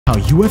How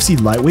UFC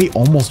lightweight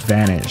almost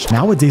vanished.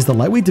 Nowadays, the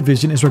lightweight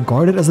division is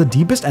regarded as the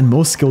deepest and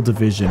most skilled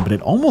division, but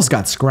it almost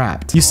got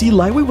scrapped. You see,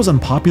 lightweight was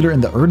unpopular in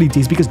the early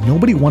days because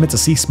nobody wanted to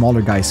see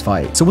smaller guys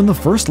fight. So when the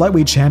first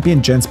lightweight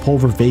champion,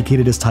 Pulver,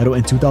 vacated his title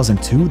in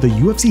 2002, the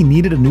UFC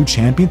needed a new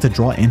champion to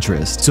draw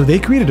interest. So they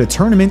created a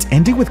tournament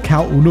ending with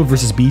Caol Uno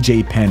versus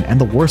BJ Penn, and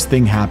the worst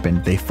thing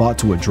happened. They fought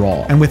to a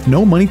draw. And with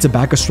no money to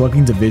back a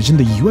struggling division,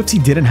 the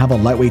UFC didn't have a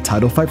lightweight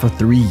title fight for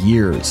 3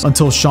 years,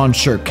 until Sean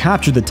Sherk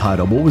captured the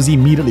title but was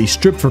immediately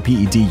stripped for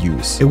PED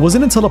use. It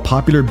wasn't until a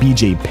popular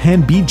BJ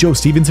Penn beat Joe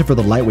Stevenson for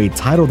the lightweight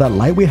title that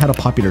lightweight had a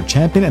popular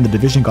champion and the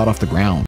division got off the ground.